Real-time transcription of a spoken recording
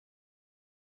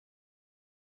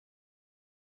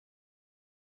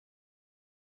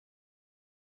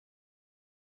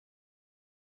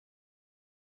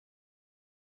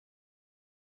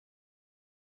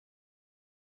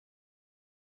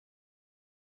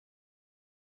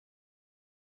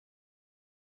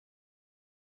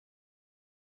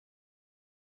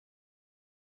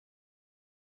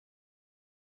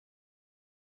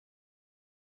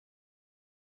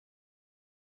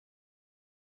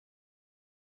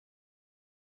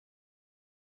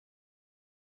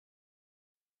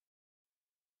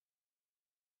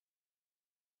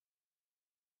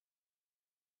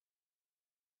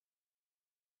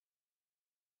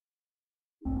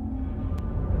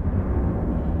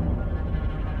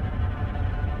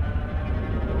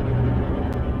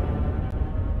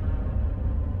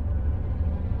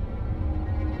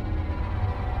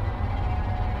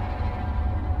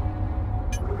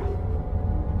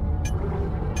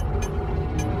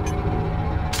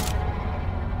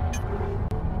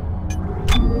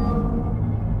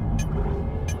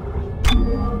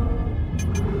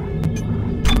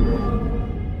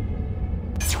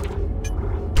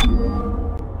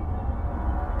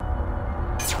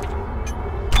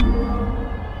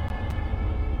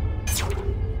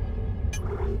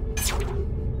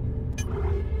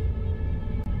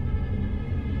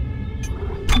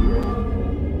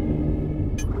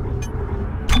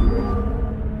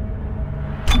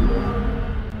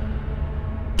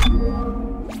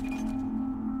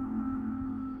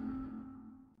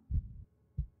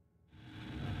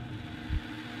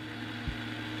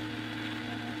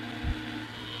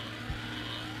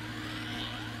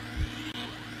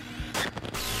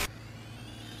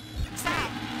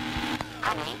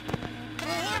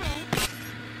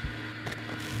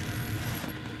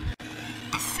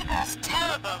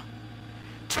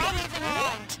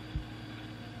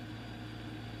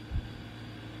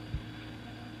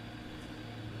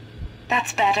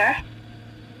That's better.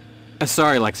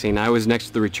 Sorry, Lexine, I was next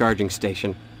to the recharging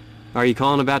station. Are you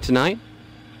calling about tonight?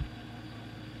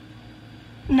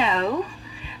 No,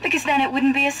 because then it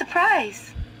wouldn't be a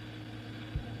surprise.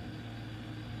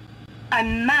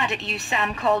 I'm mad at you,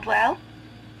 Sam Caldwell.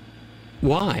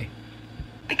 Why?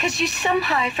 Because you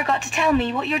somehow forgot to tell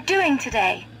me what you're doing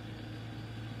today.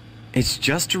 It's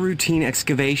just a routine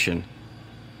excavation.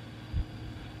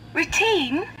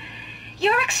 Routine?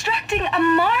 You're extracting a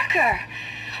marker!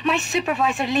 My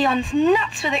supervisor Leon's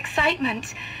nuts with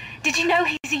excitement. Did you know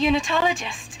he's a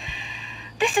unitologist?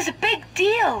 This is a big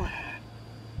deal.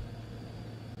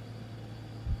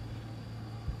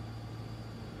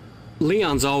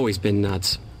 Leon's always been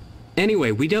nuts.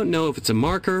 Anyway, we don't know if it's a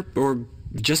marker or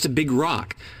just a big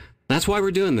rock. That's why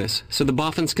we're doing this, so the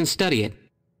boffins can study it.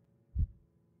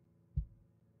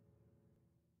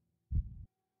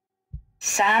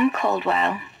 Sam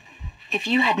Caldwell. If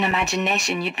you had an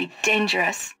imagination, you'd be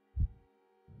dangerous.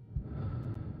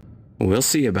 We'll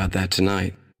see about that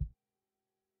tonight.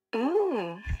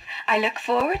 Ooh, I look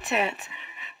forward to it.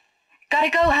 Gotta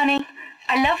go, honey.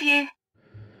 I love you.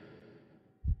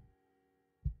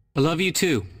 I love you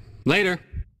too. Later.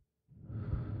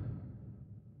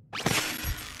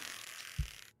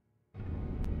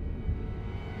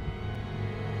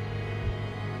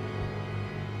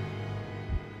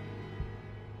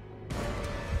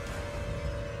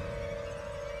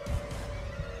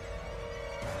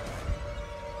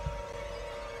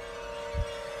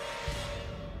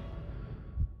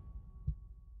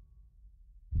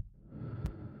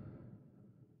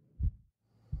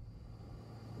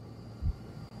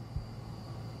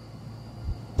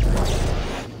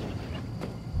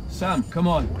 Sam, come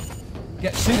on.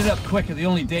 Get suited up quick or the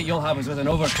only date you'll have is with an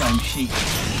overtime sheet.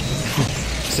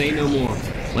 Say no more.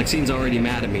 Lexine's already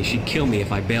mad at me. She'd kill me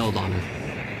if I bailed on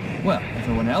her. Well,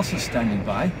 everyone else is standing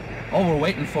by. All we're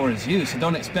waiting for is you, so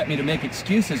don't expect me to make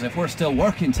excuses if we're still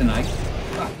working tonight.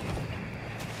 Ah.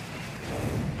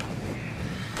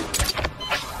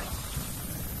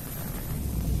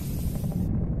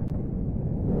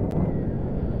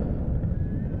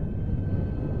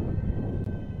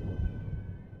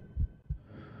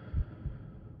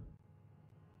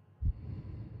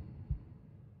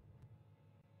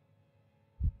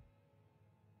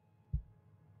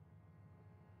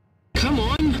 Come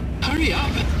on, hurry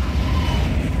up.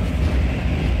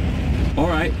 All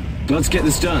right, let's get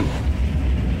this done.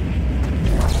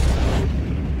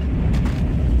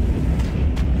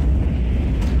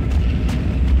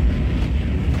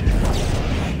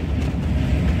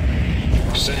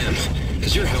 Sam,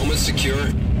 is your helmet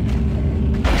secure?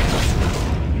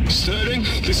 Sterling,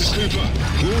 this is Cooper.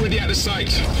 We're already at the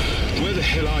site. Where the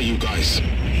hell are you guys?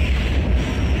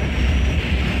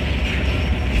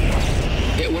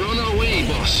 Yeah, we're on our way,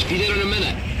 boss. Be there in a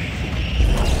minute.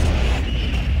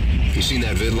 You seen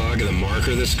that vidlog of the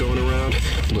marker that's going around?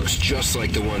 Looks just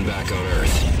like the one back on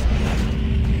Earth.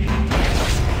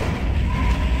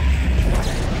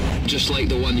 Just like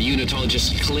the one the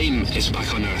unitologists claim is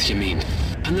back on Earth, you mean?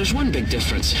 And there's one big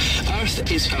difference.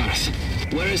 Earth is Earth.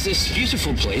 Whereas this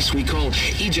beautiful place we call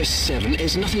Aegis 7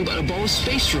 is nothing but a ball of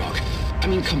space rock. I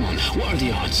mean, come on, what are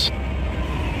the odds?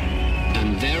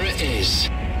 And there it is.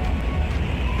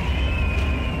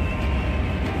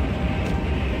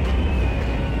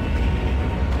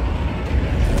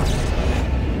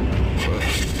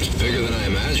 It's bigger than I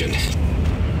imagined.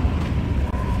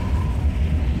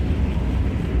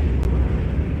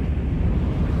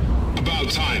 About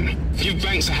time. Give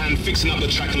Banks a hand fixing up the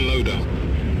track and loader.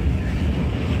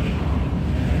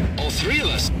 All three of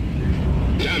us?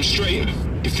 Damn straight.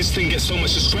 If this thing gets so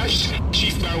much scratched,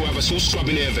 Chief Barrow will have us all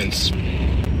scrubbing air vents.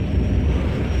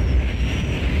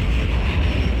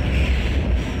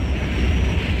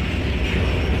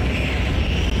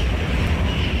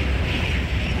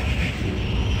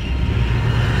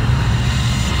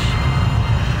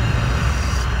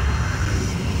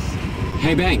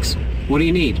 Hey, Banks, what do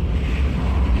you need?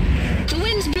 The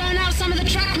wind's blown out some of the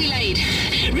track we laid.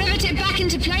 Rivet it back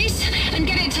into place and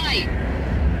get it tight.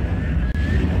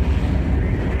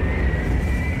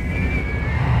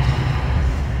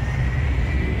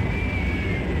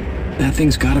 That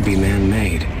thing's gotta be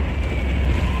man-made.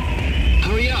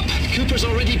 Hurry up! Cooper's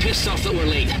already pissed off that we're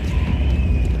late.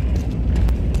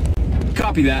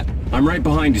 Copy that. I'm right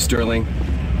behind you, Sterling.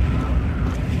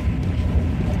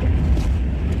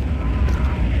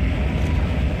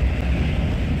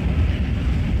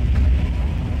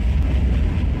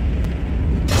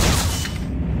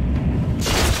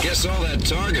 Guess all that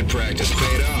target practice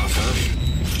paid off, huh?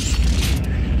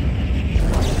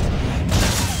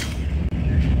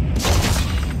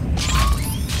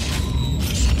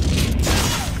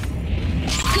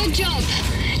 Good job.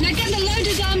 Now get the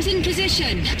loader's arms in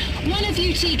position. One of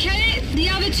you TK it, the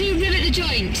other two rivet the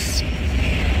joints.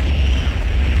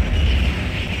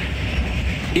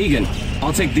 Egan,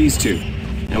 I'll take these two.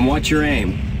 And watch your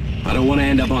aim. I don't want to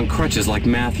end up on crutches like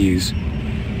Matthews.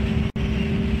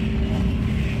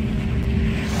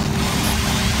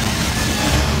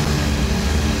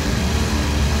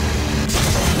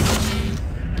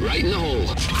 Right in the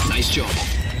hole. Nice job.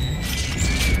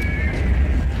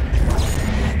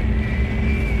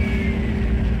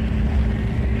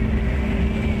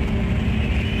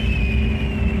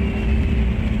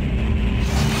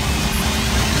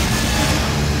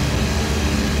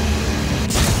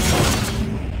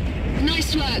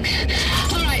 Nice work.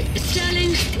 All right,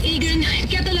 Sterling, Egan,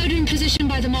 get the loader in position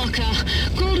by the marker.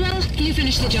 Caldwell, you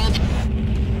finish the job.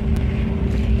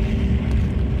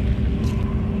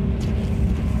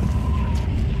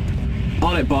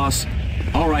 On it, boss.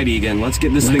 All right, Egan, let's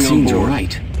get this thing on board.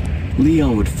 Right.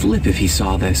 Leon would flip if he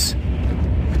saw this.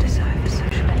 The desire for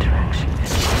social interaction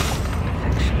is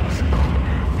perfections called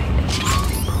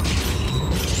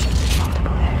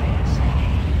multiple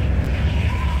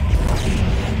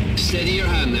areas. Steady your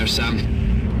hand there, Sam.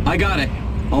 I got it.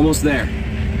 Almost there.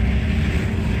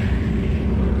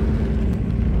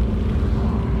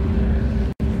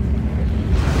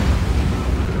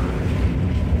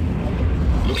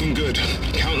 Looking good.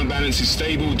 Counterbalance is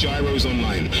stable, gyros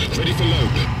online. Ready for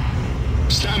load.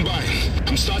 Stand by.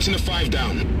 I'm starting a 5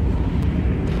 down.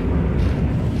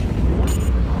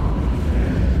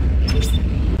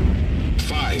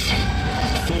 5,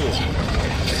 4,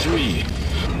 3,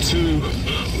 2,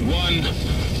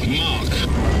 1, mark.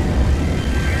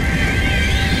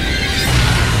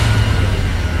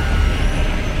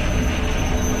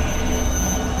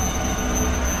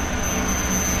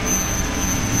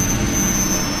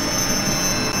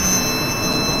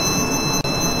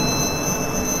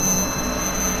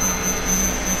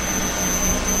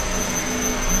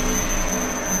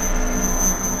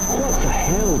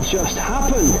 Just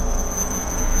happened?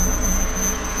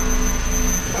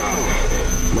 Oh,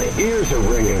 my ears are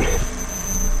ringing.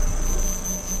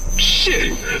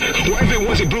 Shit! Whatever it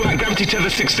was, it blew out gravity tether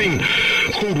 16.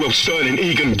 Caldwell, Sterling,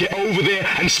 Egan, get over there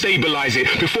and stabilize it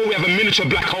before we have a miniature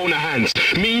black hole in our hands.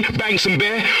 Me, Banks and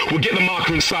Bear will get the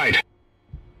marker inside.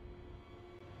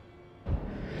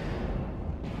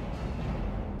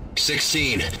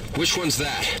 16. Which one's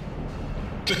that?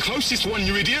 The closest one,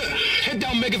 you idiot! Head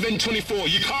down Megavent 24,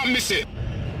 you can't miss it!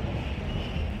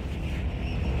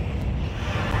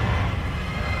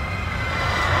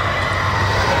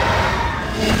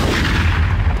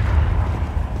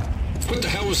 What the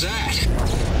hell was that?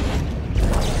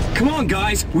 Come on,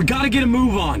 guys. We gotta get a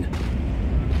move on.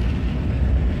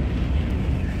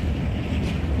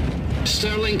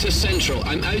 Sterling to Central.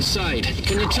 I'm outside.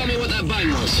 Can you tell me what that bang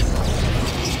was?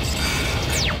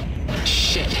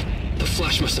 Shit. The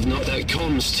flash must have knocked out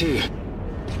comms, too.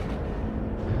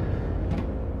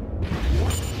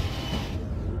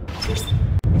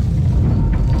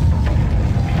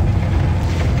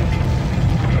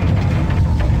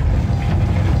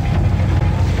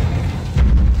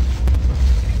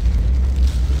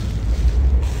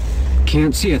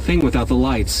 Can't see a thing without the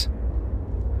lights.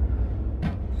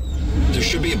 There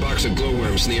should be a box of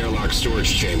glowworms in the airlock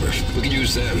storage chamber. We could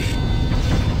use them.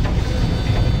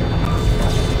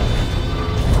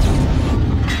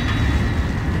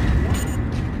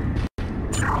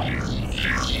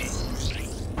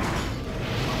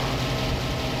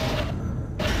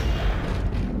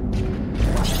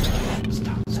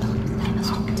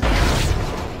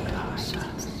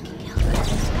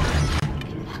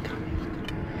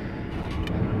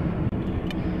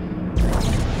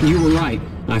 You were right.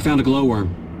 I found a glowworm.